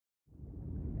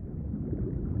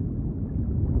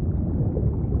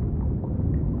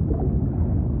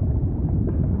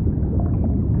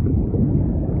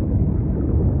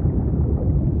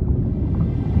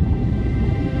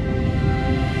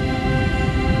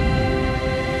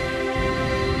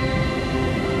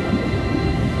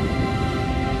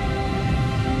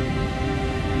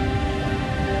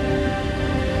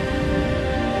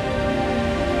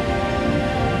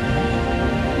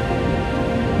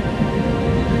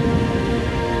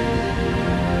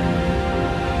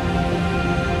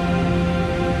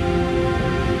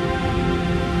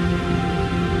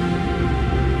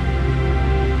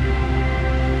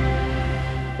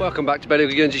Welcome back to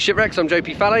Bailiwick of Guernsey Shipwrecks. I'm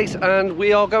JP Falace and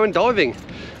we are going diving.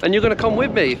 And you're going to come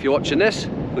with me if you're watching this.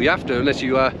 Well, you have to unless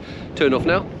you turn off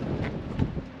now.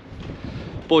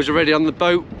 Boys are ready on the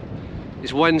boat.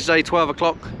 It's Wednesday, 12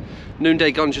 o'clock.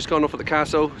 Noonday gun's just gone off at the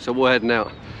castle, so we're heading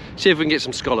out. See if we can get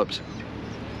some scallops.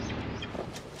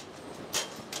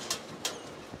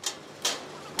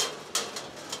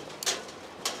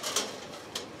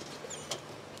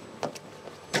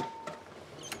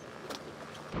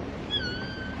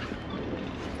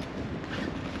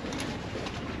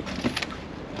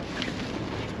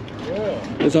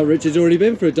 Looks like Richard's already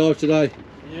been for a dive today.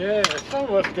 Yeah, some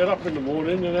of us get up in the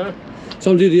morning, you know.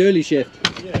 Some do the early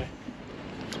shift. Yeah.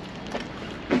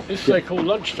 This they call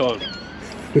lunchtime.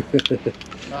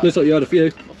 Looks like you had a few.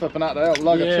 I'm flipping out there,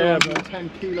 like Yeah, a 210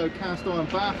 kilo cast iron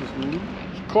bath this morning.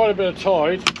 It's quite a bit of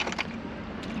tide.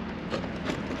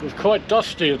 It's quite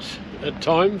dusty at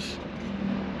times.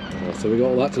 Oh, so we got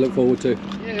all that to look forward to.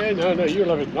 Yeah, no, you'll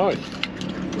have it nice.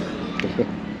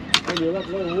 And you'll have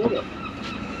low water.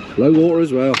 Low water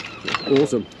as well.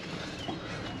 Awesome.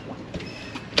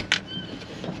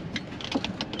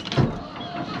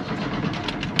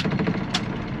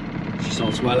 She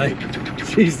starts well, eh?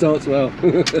 She starts well.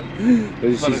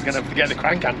 She's going to forget the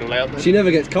crank handle out there. She never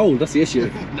gets cold, that's the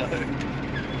issue. No.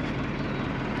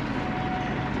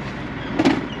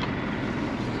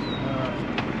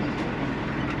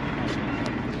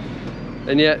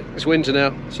 And yet, it's winter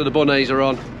now, so the bonnets are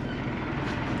on.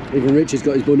 Even Richard's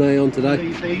got his bonnet on today.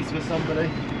 These for somebody.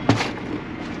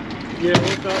 Yeah,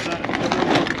 what about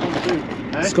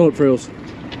that? Eh? Scallop frills.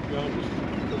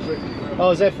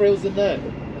 Oh, is there frills in there?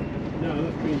 No,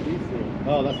 that's been deep frill.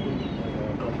 Oh, that's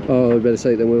good. Oh, we better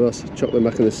take them with us. Chuck them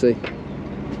back in the sea.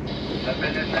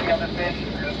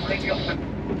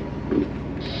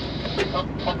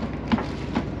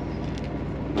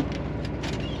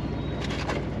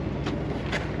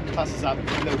 Passes that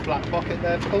little black bucket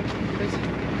there, Paul, please.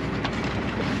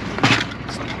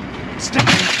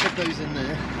 Put those in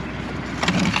there.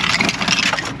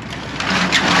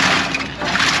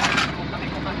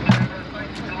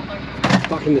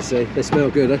 Back in the sea. They smell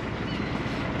good, eh?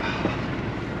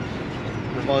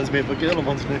 Reminds me of a girl I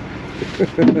once knew.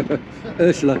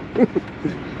 Ursula.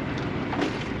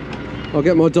 I'll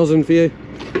get my dozen for you.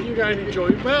 You're going to enjoy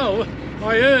it. Well,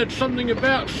 I heard something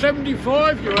about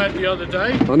 75 you had the other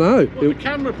day. I know. Well, the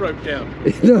camera broke down.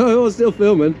 No, I was still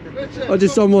filming. I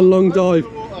just done one long dive.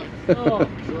 Oh.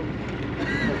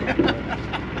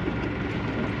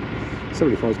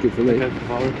 75 is good for me.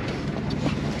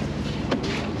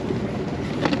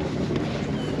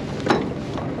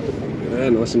 Yeah,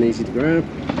 nice and easy to grab.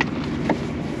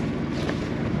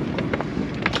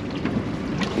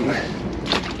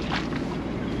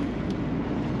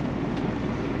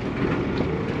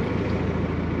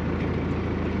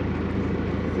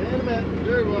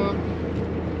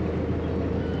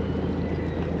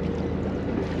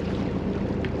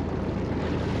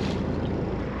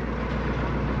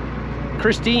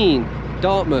 Christine,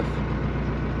 Dartmouth.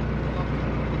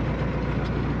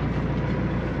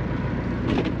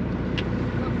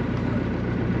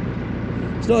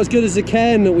 It's not as good as the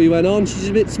cairn that we went on. She's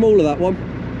a bit smaller, that one.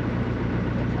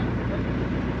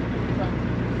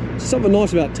 There's something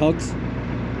nice about tugs.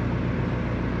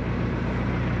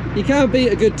 You can't beat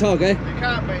a good tug, eh? You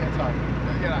can't beat a tug.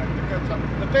 You know, a good tug.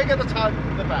 The bigger the tug,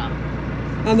 the better.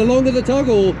 And the longer the tug,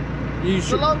 or you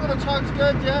should... The longer the tug's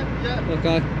good, yeah.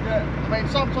 Okay. Yeah. I mean,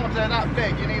 sometimes they're that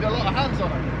big, you need a lot of hands on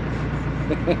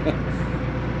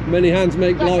them. Many hands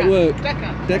make light work.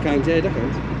 Deckhands. Deckhands, yeah,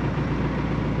 deckhands.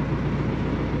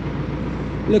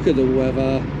 Look at the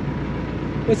weather.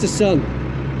 Where's the sun?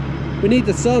 We need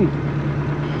the sun.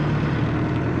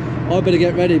 I better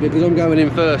get ready because I'm going in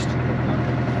first.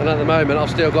 And at the moment I've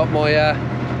still got my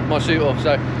my suit off,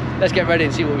 so let's get ready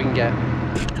and see what we can get.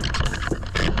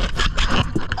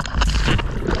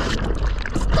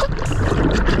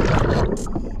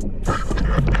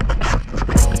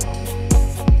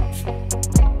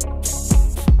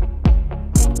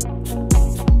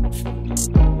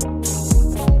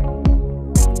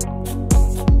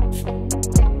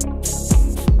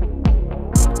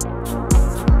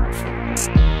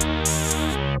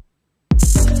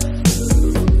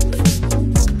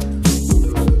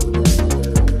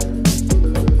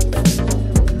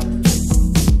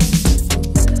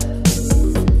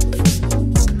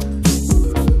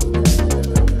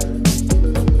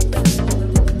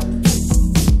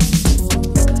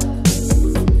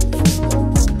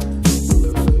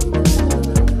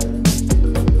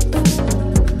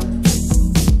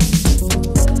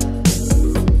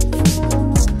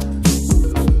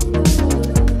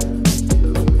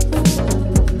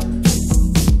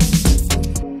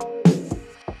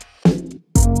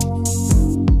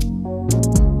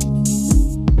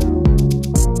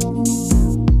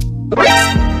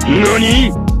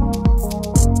 NANI?!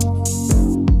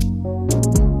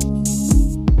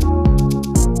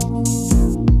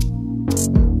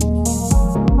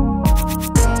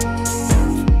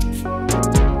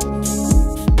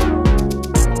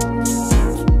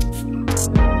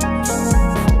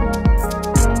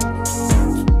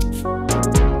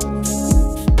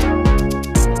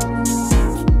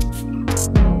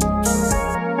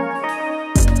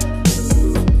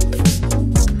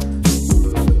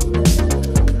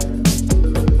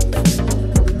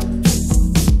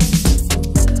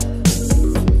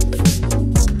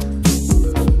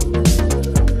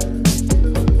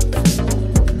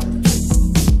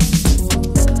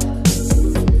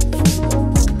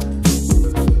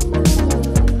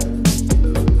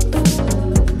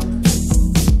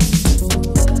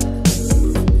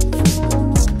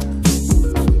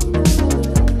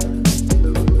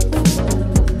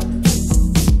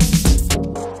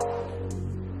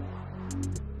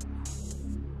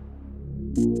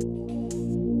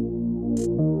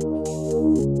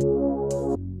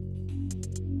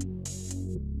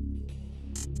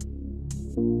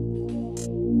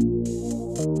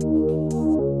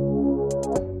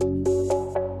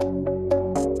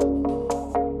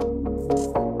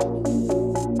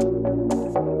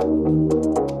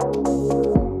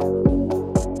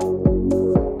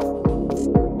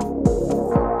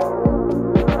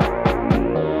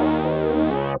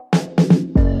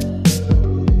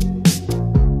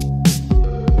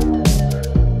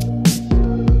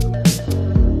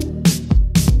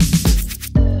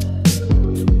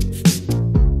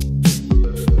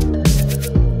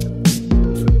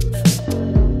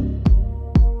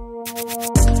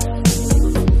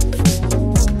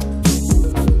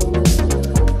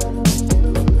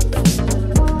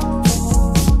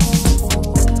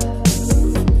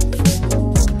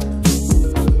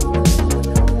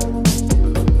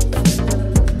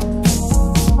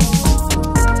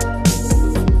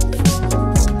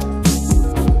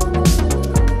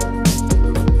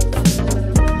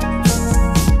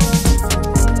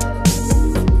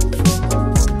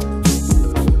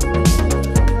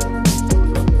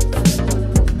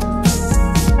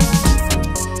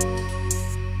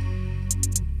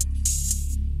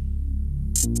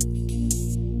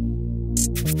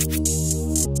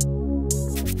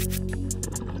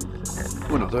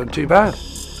 We're not doing too bad.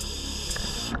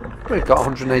 We've got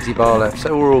 180 bar left,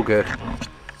 so we're all good.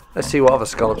 Let's see what other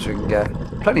scallops we can get.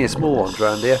 Plenty of small ones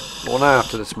around here. Well, not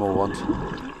after the small ones,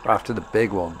 or after the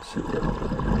big ones.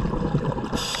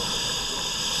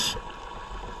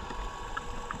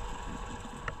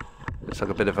 Looks like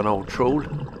a bit of an old trawl.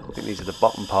 I think these are the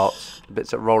bottom parts, the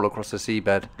bits that roll across the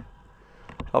seabed.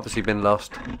 Obviously been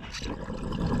lost.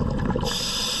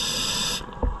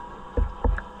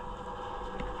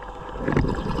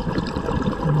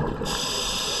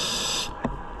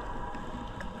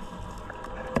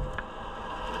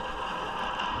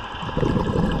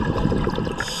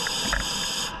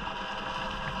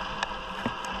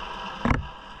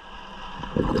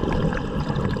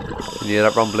 Can you hear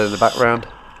that rumbling in the background?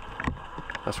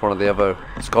 That's one of the other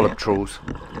scallop trawls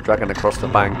dragging across the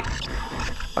bank.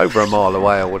 Over a mile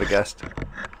away, I would have guessed.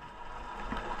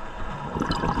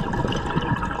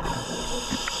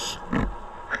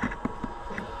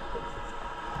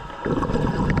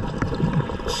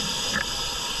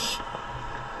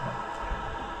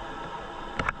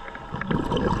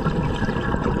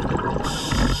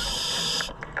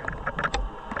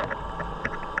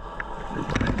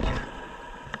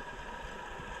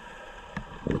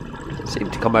 Seem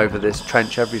to come over this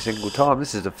trench every single time.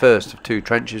 This is the first of 2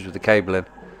 trenches with the cable in.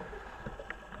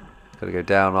 Got to go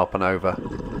down, up and over.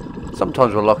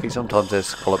 Sometimes we're lucky, sometimes there's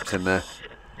scallops in there.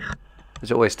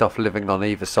 There's always stuff living on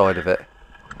either side of it,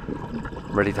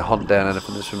 ready to hunt down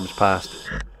anything that swims past.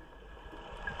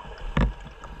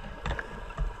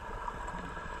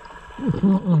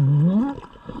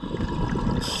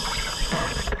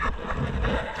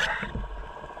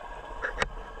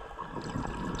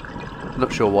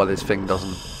 Not sure why this thing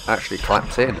doesn't actually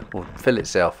collapse in or fill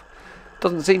itself.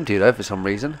 Doesn't seem to though for some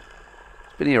reason.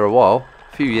 It's been here a while,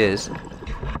 a few years.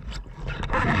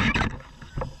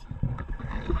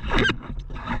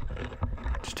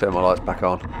 Just turn my lights back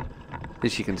on. At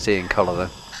least you can see in colour then.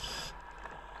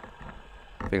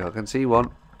 I think I can see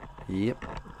one. Yep.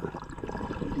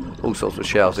 All sorts of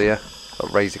shells here.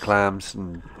 Got razor clams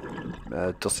and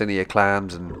Dulcinea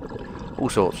clams and all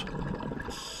sorts.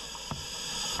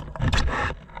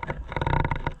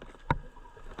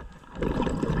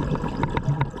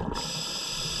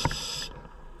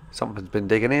 Something's been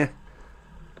digging here.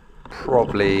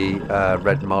 Probably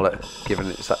red mullet, given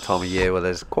it's that time of year where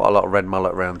there's quite a lot of red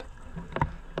mullet around.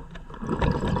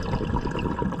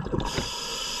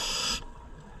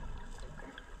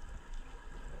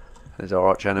 There's our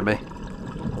arch enemy.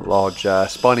 A large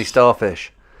spiny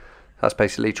starfish. That's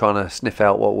basically trying to sniff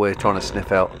out what we're trying to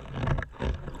sniff out.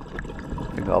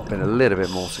 I think I've been a little bit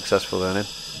more successful than him.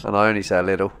 And I only say a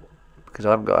little, because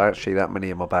I haven't got actually that many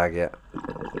in my bag yet.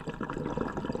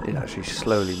 It's actually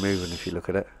slowly moving if you look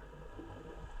at it.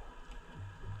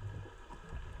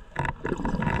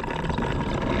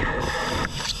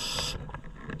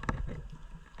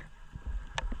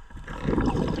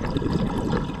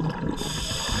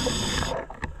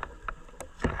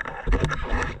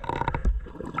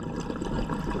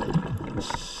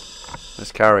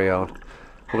 Let's carry on.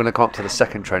 We're going to come up to the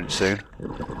second trench soon.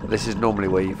 This is normally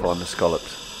where you find the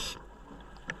scallops.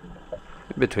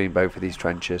 In between both of these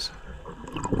trenches.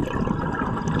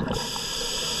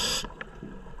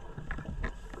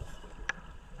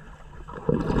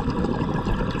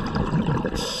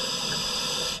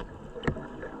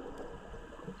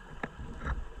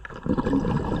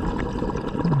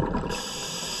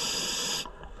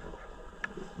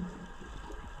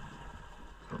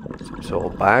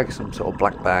 Some sort of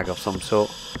black bag of some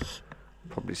sort.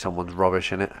 Probably someone's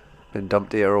rubbish in it. Been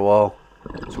dumped here a while.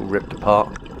 It's all ripped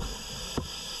apart.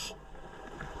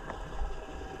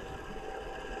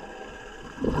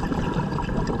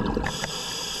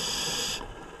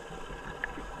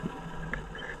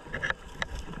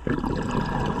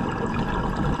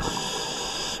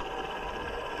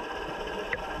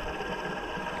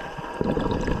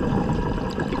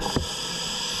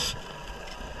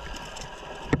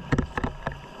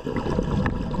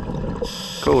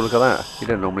 Cool, look at that. You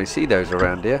don't normally see those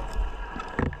around here.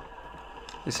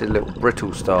 This is a little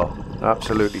brittle star. They're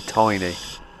absolutely tiny.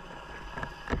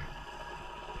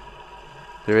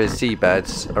 There is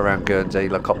seabeds around Guernsey,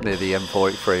 like up near the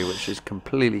M483, which is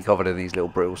completely covered in these little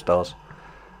brittle stars.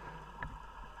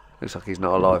 Looks like he's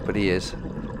not alive, but he is.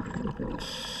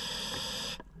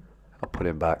 I'll put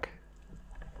him back.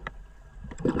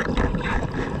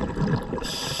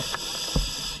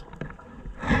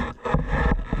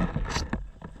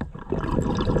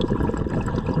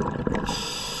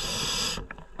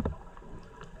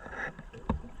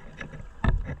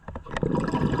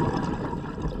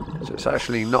 It's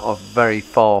actually not a very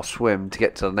far swim to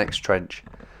get to the next trench.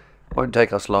 Won't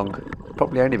take us long.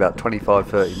 Probably only about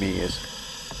 25-30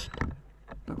 metres.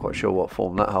 Not quite sure what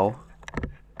formed that hole.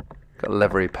 Got a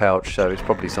leathery pouch, so it's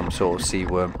probably some sort of sea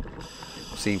worm.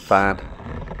 Sea fan.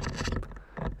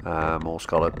 More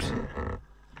scallops.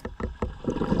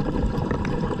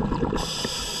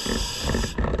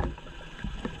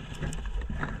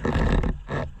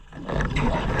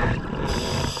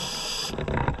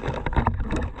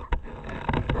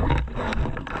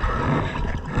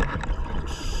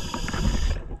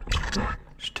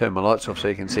 Turn my lights off so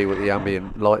you can see what the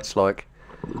ambient light's like.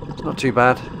 It's not too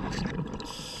bad.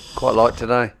 Quite light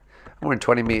today. We're in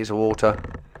 20 metres of water.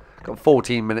 Got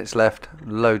 14 minutes left.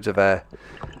 Loads of air.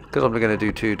 Because I'm going to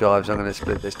do 2 dives, I'm going to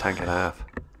split this tank in half.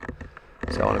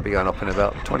 So I'm going to be going up in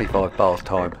about 25 bars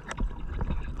time.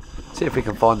 See if we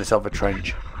can find this other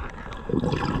trench.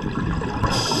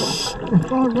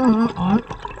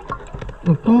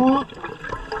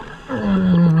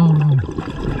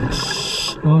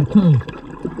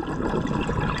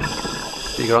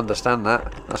 You can understand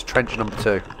that. That's trench number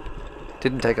 2.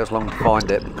 Didn't take us long to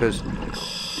find it because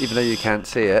even though you can't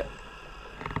see it,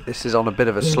 this is on a bit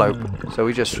of a slope. So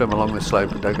we just swim along the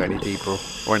slope and don't go any deeper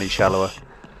or any shallower.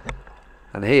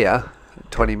 And here,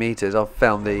 20 metres, I've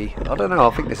found the, I don't know,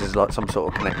 I think this is like some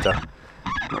sort of connector.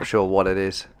 Not sure what it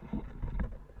is.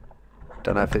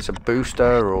 Don't know if it's a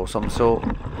booster or some sort.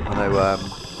 I know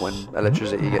when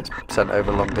electricity gets sent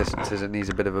over long distances it needs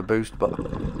a bit of a boost, but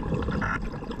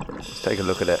let's take a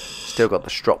look at it. Still got the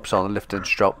strops on, the lifting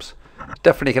strops. It's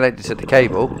definitely connected to the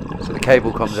cable, so the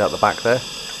cable comes out the back there.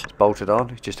 It's bolted on,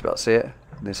 you can just about see it.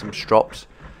 And there's some strops,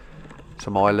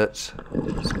 some eyelets,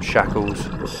 some shackles.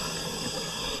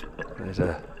 There's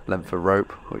a length of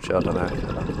rope, which I don't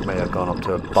know, may have gone up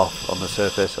to a buff on the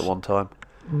surface at one time.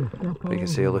 But you can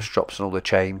see all the strops and all the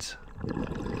chains.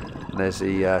 And there's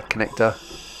the connector.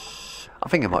 I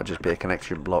think it might just be a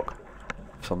connection block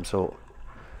of some sort.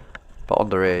 But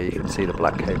under here you can see the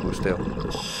black cable still.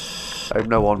 I hope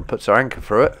no one puts their anchor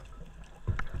through it.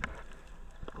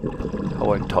 I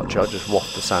won't touch it, I'll just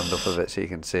waft the sand off of it so you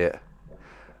can see it.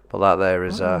 But that there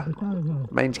is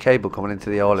mains cable coming into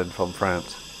the island from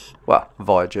France. Well,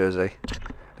 via Jersey.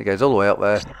 It goes all the way up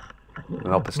there,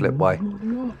 an opposite way.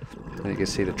 And you can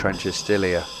see the trench is still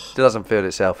here. Still hasn't filled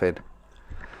itself in.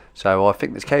 So I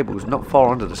think this cable is not far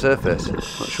under the surface. Not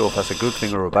sure if that's a good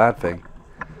thing or a bad thing.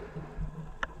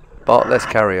 But let's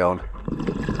carry on.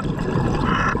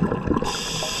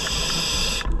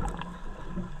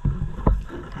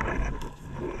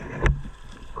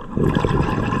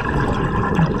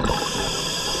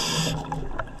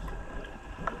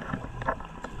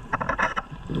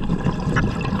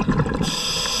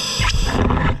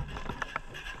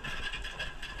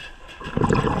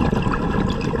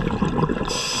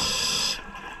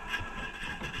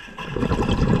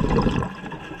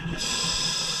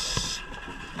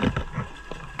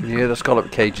 You hear the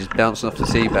scallop cages bouncing off the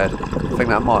seabed. I think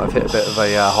that might have hit a bit of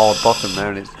a hard bottom there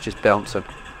and it's just bouncing.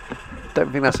 Don't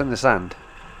think that's in the sand.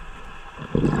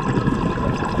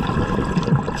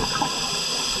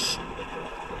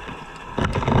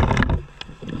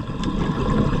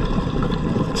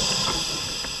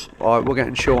 Alright, we're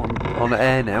getting short on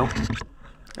air now.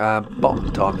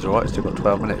 Bottom time's alright, still got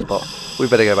 12 minutes, but we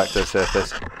better go back to the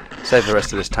surface. Save the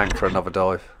rest of this tank for another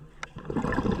dive.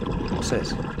 What's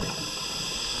this?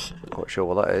 Not quite sure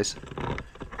what that is.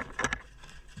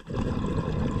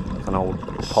 Like an old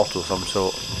pot or some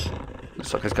sort.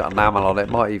 Looks like it's got enamel on it.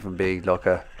 Might even be like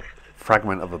a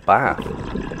fragment of a bath.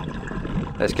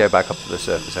 Let's go back up to the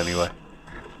surface anyway.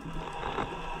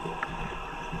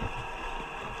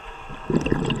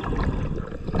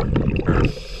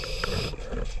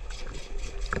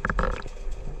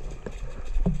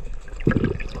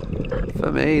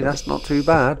 For me, that's not too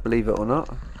bad, believe it or not.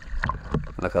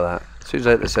 Look at that. As soon as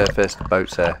I hit the surface, the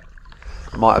boat's there.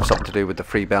 It might have something to do with the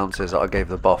free bounces that I gave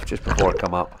the buff just before it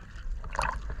come up.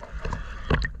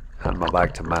 Hand my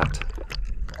bag to Matt.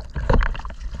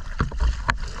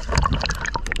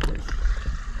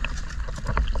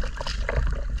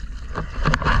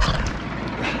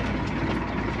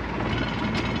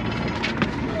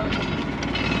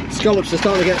 Scallops are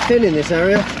starting to get thin in this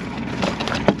area.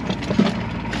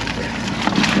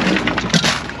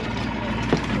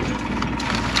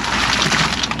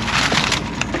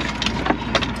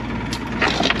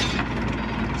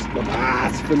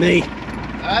 For me,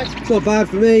 it's not bad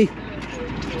for me.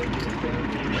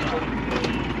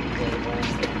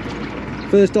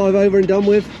 First dive over and done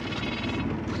with.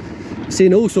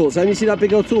 Seen all sorts. And you see that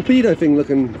big old torpedo thing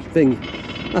looking thing?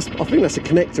 I think that's a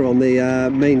connector on the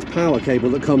mains power cable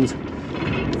that comes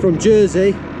from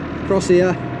Jersey across here,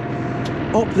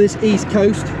 up this east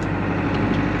coast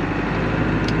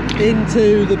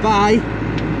into the bay,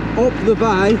 up the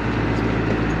bay,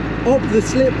 up the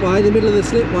slipway, the middle of the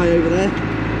slipway over there,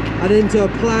 and into a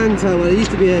planter where there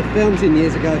used to be a fountain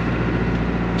years ago.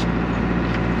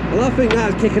 Well, I think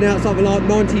that's kicking out something like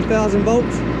 90,000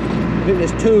 volts. I think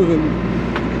there's two of them.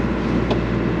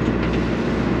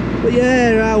 But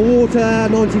yeah, water,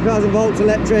 90,000 volts,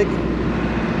 electric.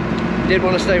 Didn't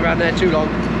want to stay around there too long,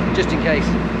 just in case.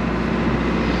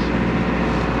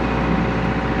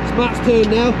 It's Matt's turn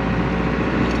now.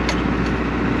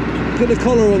 Look at the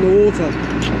colour on the water.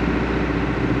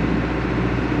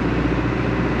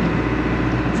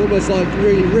 It's almost like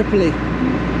really ripply.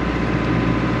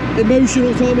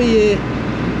 Emotional time of year.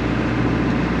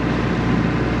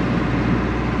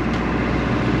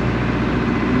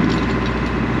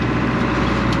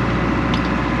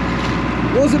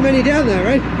 Wasn't many down there,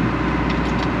 right?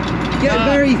 Getting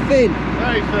very thin.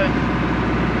 Very thin.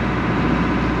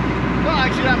 Not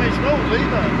actually that many smalls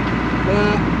either.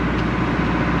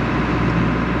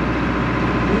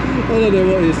 I don't know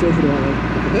what he's talking about then.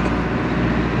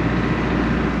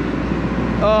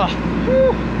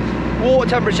 Water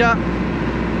temperature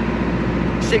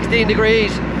 16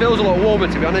 degrees. Feels a lot warmer,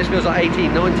 to be honest. Feels like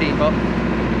 18, 19, but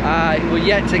we're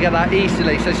yet to get that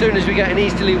easterly. So as soon as we get an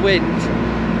easterly wind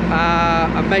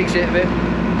and makes it a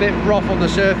bit rough on the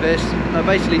surface,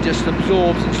 basically just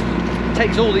absorbs and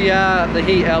takes all the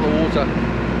heat out of the water.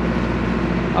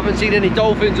 I haven't seen any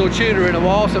dolphins or tuna in a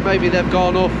while, so maybe they've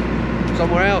gone off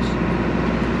somewhere else.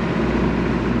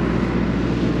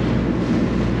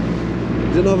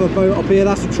 There's another boat up here,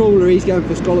 that's a trawler, he's going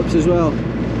for scallops as well.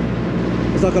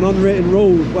 It's like an unwritten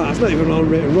rule. Well, it's not even an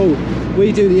unwritten rule.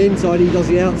 We do the inside, he does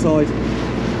the outside.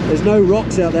 There's no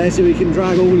rocks out there, so he can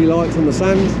drag all he likes on the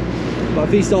sand. But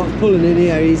if he starts pulling in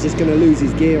here, he's just going to lose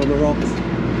his gear on the rocks.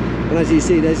 And as you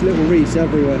see, there's little reefs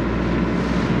everywhere.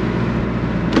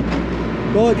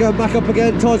 Right, going back up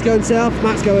again, tide's going south,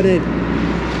 Matt's going in.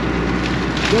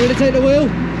 You want me to take the wheel?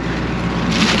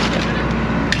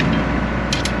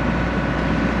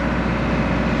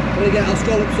 We're going to get our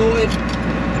scallop sorted.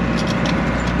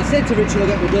 I said to Richard I'll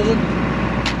get my dozen.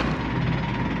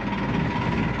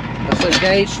 That's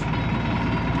engaged.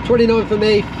 29 for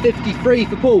me, 53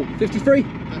 for Paul. 53?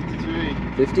 53.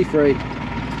 53.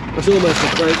 That's almost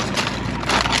a break.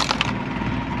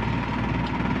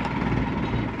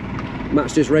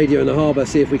 Matt's just radioing the harbour,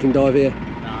 see if we can dive here.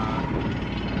 Nah.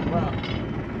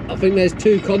 Well. I think there's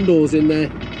two condors in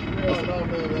there.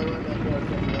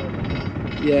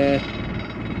 Yeah.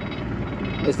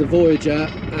 There's the Voyager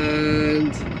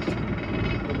and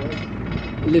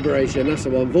Liberation, that's the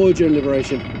one. Voyager and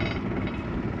Liberation.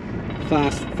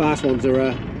 Fast ones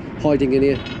are hiding in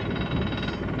here.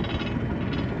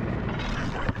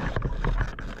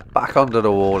 Back under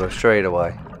the water straight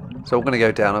away. So we're going to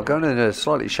go down. I'm going in a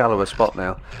slightly shallower spot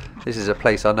now. This is a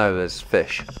place I know there's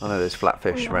fish. I know there's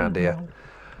flatfish around here.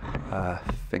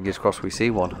 Fingers crossed we see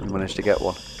one. We managed to get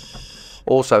one.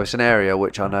 Also, it's an area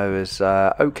which I know is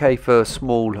okay for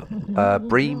small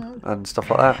bream and stuff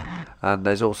like that. And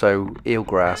there's also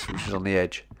eelgrass, which is on the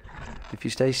edge. If you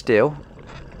stay still,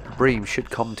 the bream should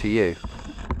come to you.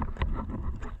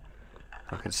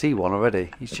 I can see one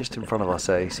already. He's just in front of us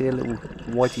there. You see a little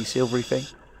whitey silvery thing?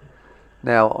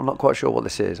 Now, I'm not quite sure what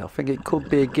this is. I think it could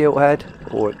be a gilt head,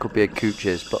 or it could be a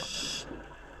cooch's, but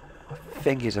I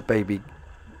think it's a baby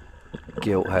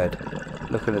gilt head.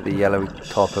 Looking at the yellow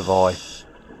type of eye.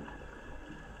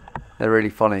 They're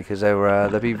really funny because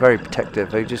they'll be very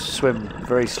protective. They just swim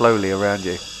very slowly around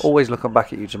you, always looking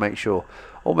back at you to make sure.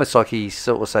 Almost like he's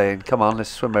sort of saying, "Come on,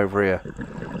 let's swim over here."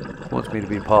 He wants me to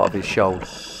be part of his shoal.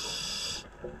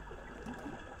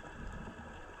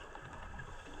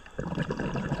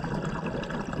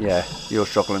 Yeah, you're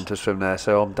struggling to swim there,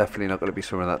 so I'm definitely not going to be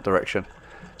swimming that direction.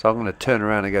 So I'm going to turn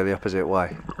around and go the opposite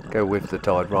way. Go with the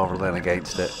tide rather than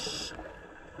against it.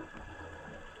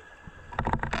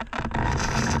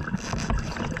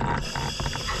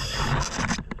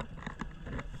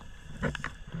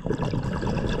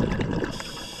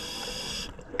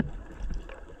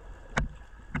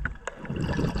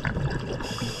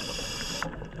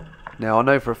 Now I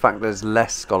know for a fact there's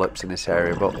less scallops in this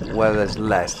area, but where there's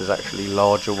less, there's actually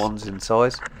larger ones in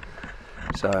size.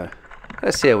 So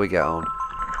let's see how we get on.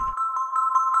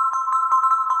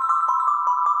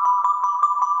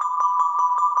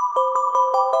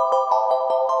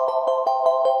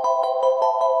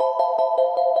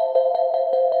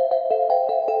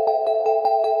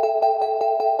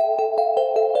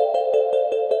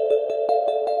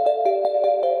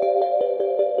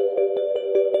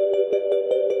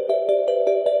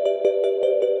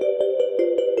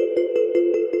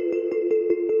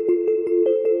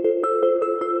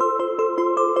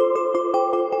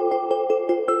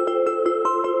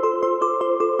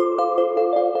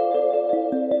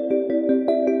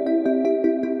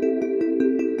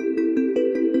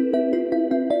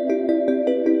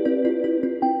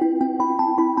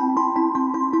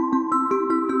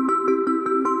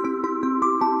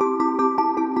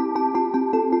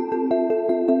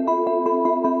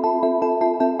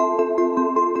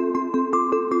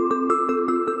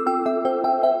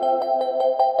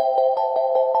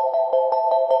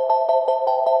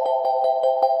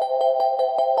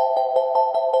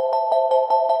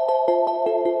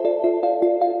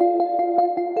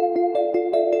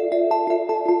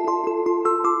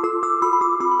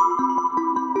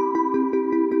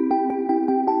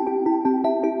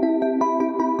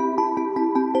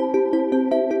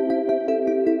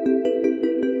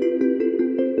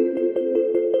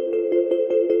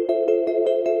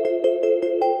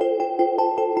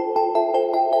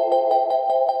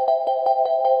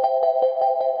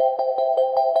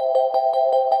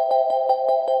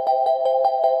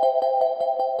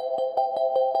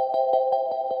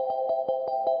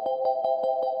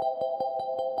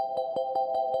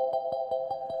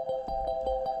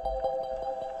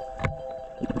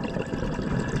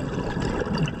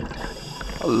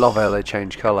 I love how they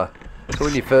change colour. So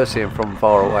when you first see them from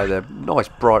far away, they're nice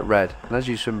bright red, and as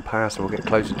you swim past them or get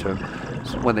closer to them,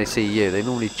 so when they see you, they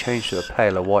normally change to a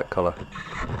paler white colour.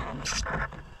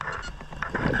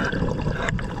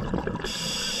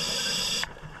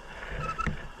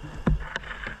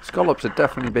 Scallops are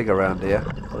definitely big around here,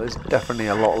 but there's definitely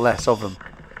a lot less of them.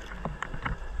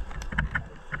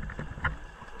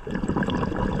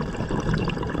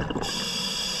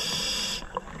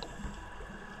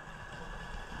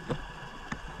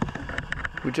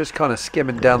 We're just kind of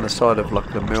skimming down the side of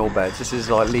like the mill beds. This is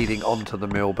like leading onto the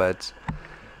mill beds.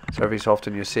 So every so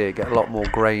often you see it get a lot more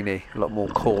grainy, a lot more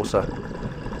coarser.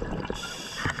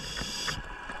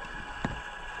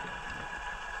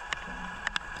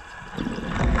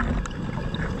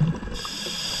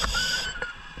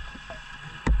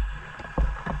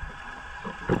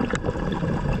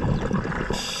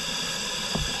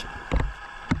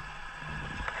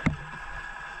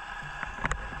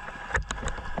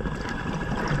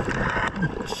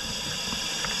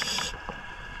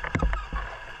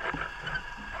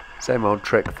 Same old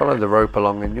trick, follow the rope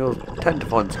along and you'll tend to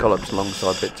find scallops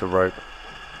alongside bits of rope.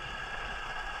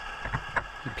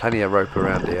 Plenty of rope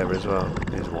around here as well.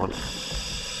 Here's one.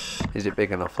 Is it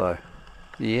big enough though?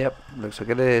 Yep, looks like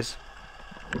it is.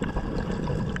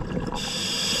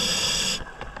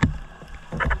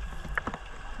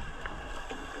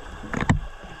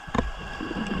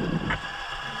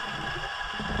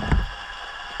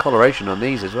 Coloration on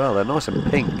these as well, they're nice and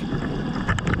pink.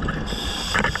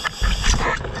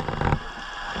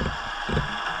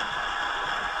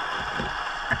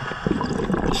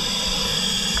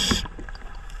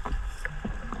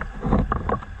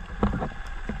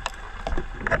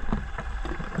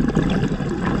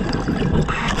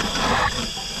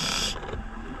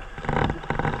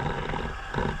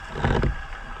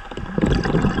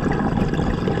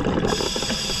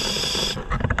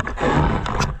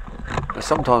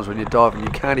 sometimes when you're diving you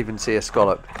can't even see a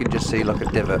scallop. You can just see like a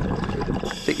divot.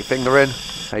 Stick your finger in,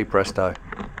 hey presto.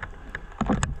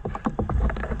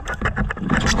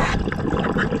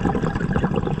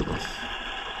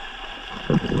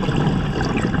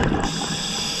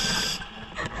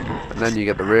 And then you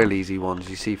get the real easy ones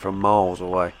you see from miles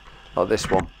away, like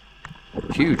this one.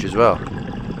 Huge as well.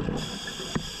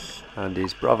 And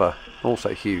his brother,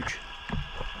 also huge.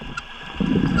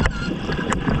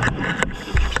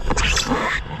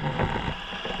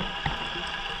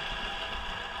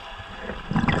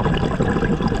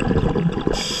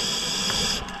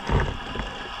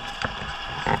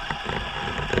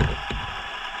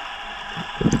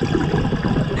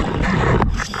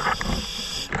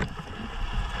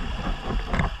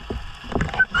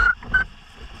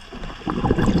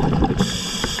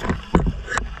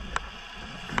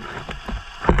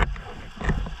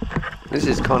 This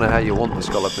is kind of how you want the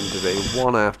scalloping to be,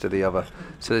 one after the other.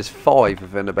 So there's 5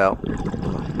 within about,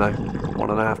 no,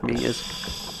 1.5 meters.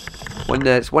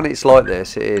 When it's like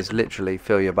this, it is literally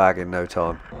fill your bag in no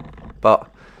time. But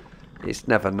it's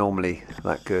never normally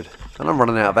that good. And I'm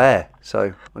running out of air,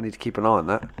 so I need to keep an eye on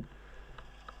that.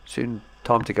 Soon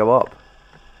time to go up.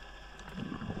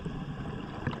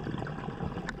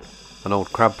 An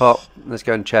old crab pot. Let's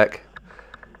go and check.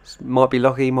 Might be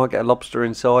lucky, might get a lobster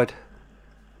inside.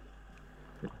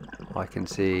 I can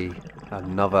see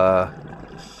another.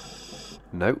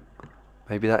 Nope,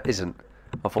 maybe that isn't.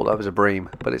 I thought that was a bream,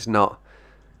 but it's not.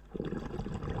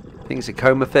 I think it's a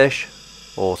coma fish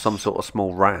or some sort of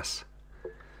small wrasse.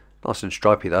 Nice and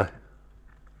stripy though.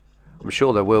 I'm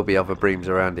sure there will be other breams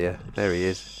around here. There he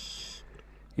is,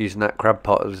 using that crab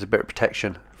pot as a bit of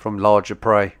protection from larger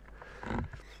prey. I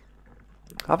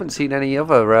haven't seen any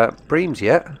other breams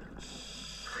yet.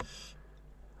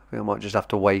 I might just have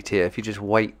to wait here. If you just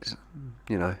wait,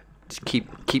 you know, just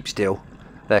keep still.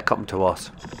 They're coming to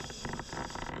us.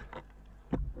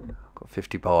 Got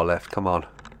 50 bar left. Come on,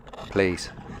 please.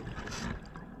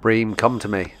 Bream, come to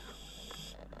me.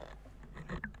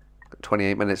 Got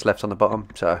 28 minutes left on the bottom,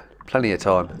 so plenty of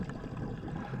time.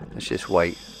 Let's just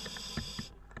wait.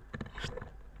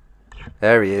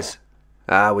 There he is.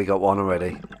 Ah, we got one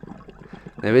already.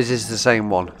 Now, is this the same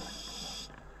one?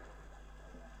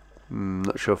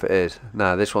 Not sure if it is.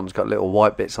 No, this one's got little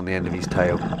white bits on the end of his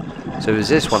tail. So is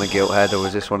this one a gilt head or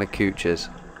is this one a cooch's?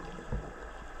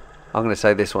 I'm going to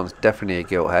say this one's definitely a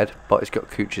gilt head, but it's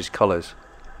got cooch's colours.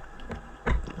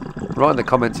 Write in the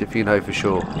comments if you know for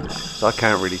sure, so I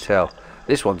can't really tell.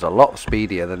 This one's a lot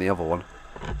speedier than the other one.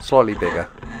 Slightly bigger.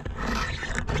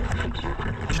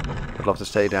 I'd love to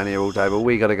stay down here all day, but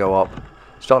we got to go up.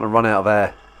 Starting to run out of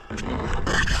air.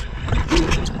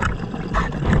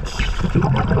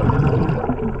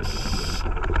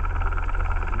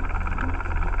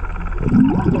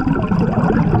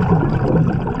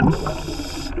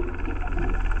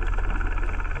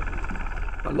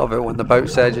 I love it when the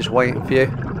boat's there just waiting for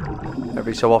you.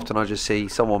 Every so often I just see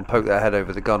someone poke their head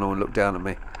over the gunwale and look down at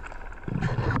me.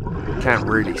 Can't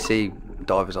really see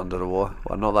divers under the water.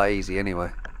 Well, not that easy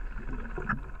anyway.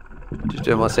 Just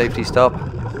doing my safety stop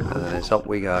and then it's up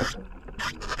we go.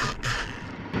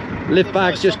 Lift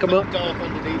bag's just come up.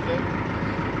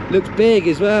 Looks big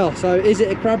as well. So is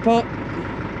it a crab pot?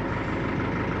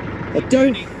 I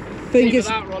don't think it's.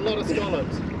 That or a lot of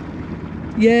scallops.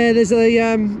 Yeah, there's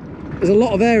a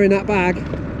lot of air in that bag.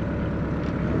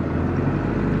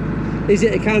 Is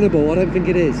it a cannibal? I don't think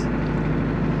it is.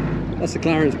 That's the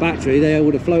Clarence battery. They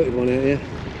would have floated one out here.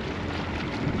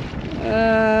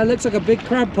 Looks like a big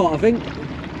crab pot, I think.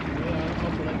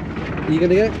 Yeah, Are you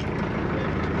gonna go?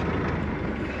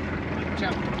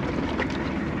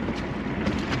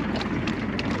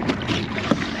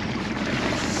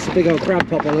 It's a big old crab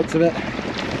pot by the looks of it.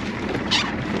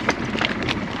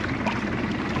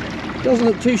 Doesn't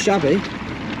look too shabby.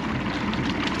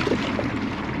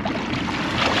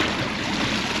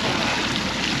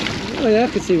 Oh yeah, I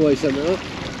can see why you sent that up.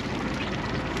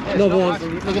 Yeah, Another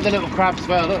one. Look at the little crab as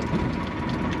well, look.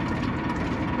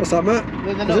 What's that, Matt?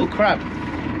 Look at the little crab.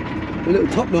 A little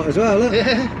top knot as well, look.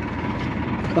 Yeah.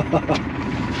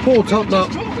 Poor top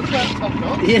knot. Talking about top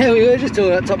knot. Yeah, we were just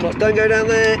talking about top knots. Don't go down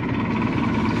there.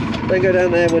 Don't go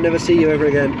down there, we'll never see you ever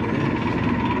again.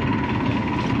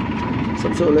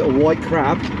 Some sort of little white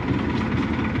crab.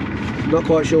 Not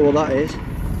quite sure what that is.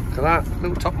 Look at that,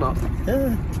 little top knot.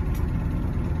 Yeah.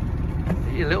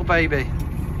 You little baby.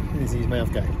 Is his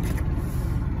mouth going?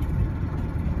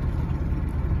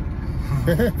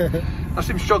 That's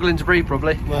him struggling to breathe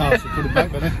probably. Well, I should put it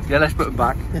back, better. Yeah, let's put him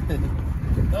back.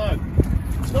 No.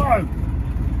 No.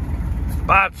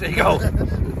 Bad seagull. There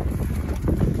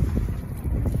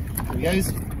he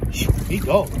goes. He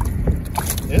got.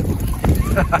 Yeah.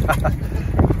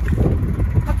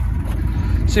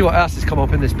 See what else has come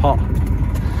up in this pot.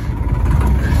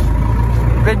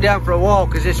 Been down for a while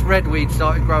because this redweed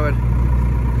started growing.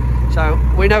 So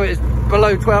we know it's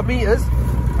below 12 metres.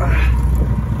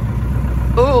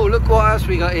 Oh, look what else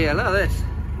we got here. Look at this.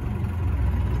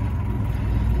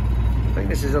 I think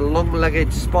this is a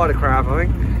long-legged spider crab, I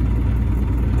think.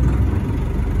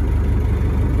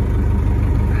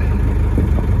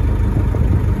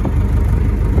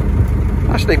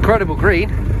 That's an incredible green.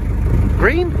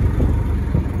 Green?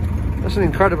 That's an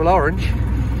incredible orange.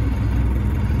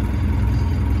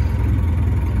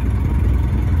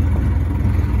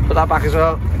 Put that back as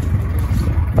well.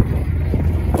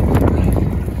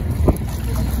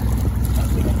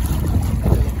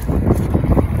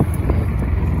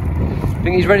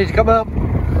 Think he's ready to come up.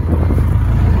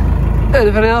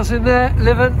 Anything else in there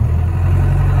living?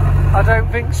 I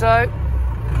don't think so.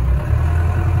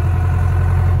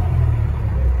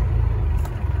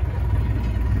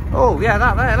 Oh yeah,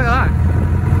 that there, look at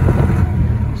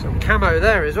that. Some camo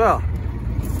there as well.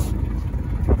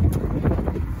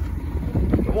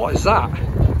 What is that?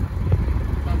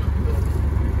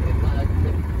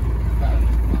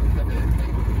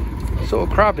 What sort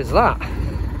of crab is that?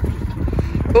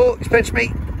 Oh, it's pinching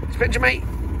me. It's pinching me.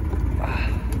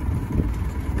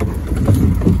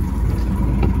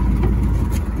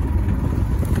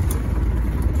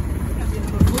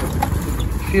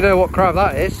 If you know what crab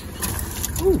that is.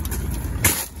 Ooh.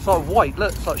 It's like white,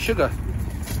 look, it's like sugar.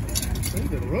 He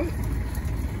did alright.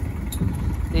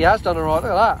 He has done alright,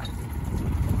 look at that.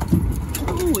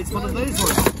 Oh, it's one of those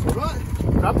ones. Alright.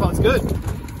 Crab pot's good.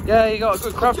 Yeah, you got a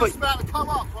good crab. Just about to come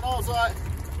up when I was like,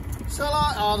 shall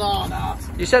I? Oh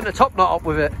no. You sent the top knot up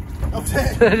with it. I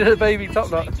did. The baby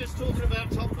top knot. Just talking about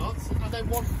top knots, and then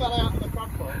one fell out of the crab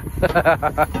pot.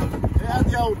 It had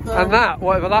the old. And that,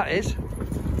 whatever that is,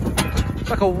 it's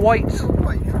like a white.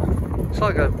 It's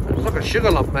like a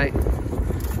sugar lump, mate.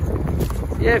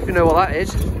 Yeah, if you know what that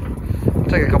is. I'll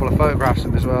take a couple of photographs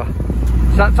of them as well.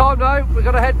 It's that time though. We've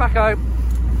got to head back home.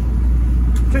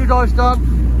 2 dives done.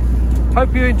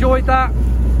 Hope you enjoyed that.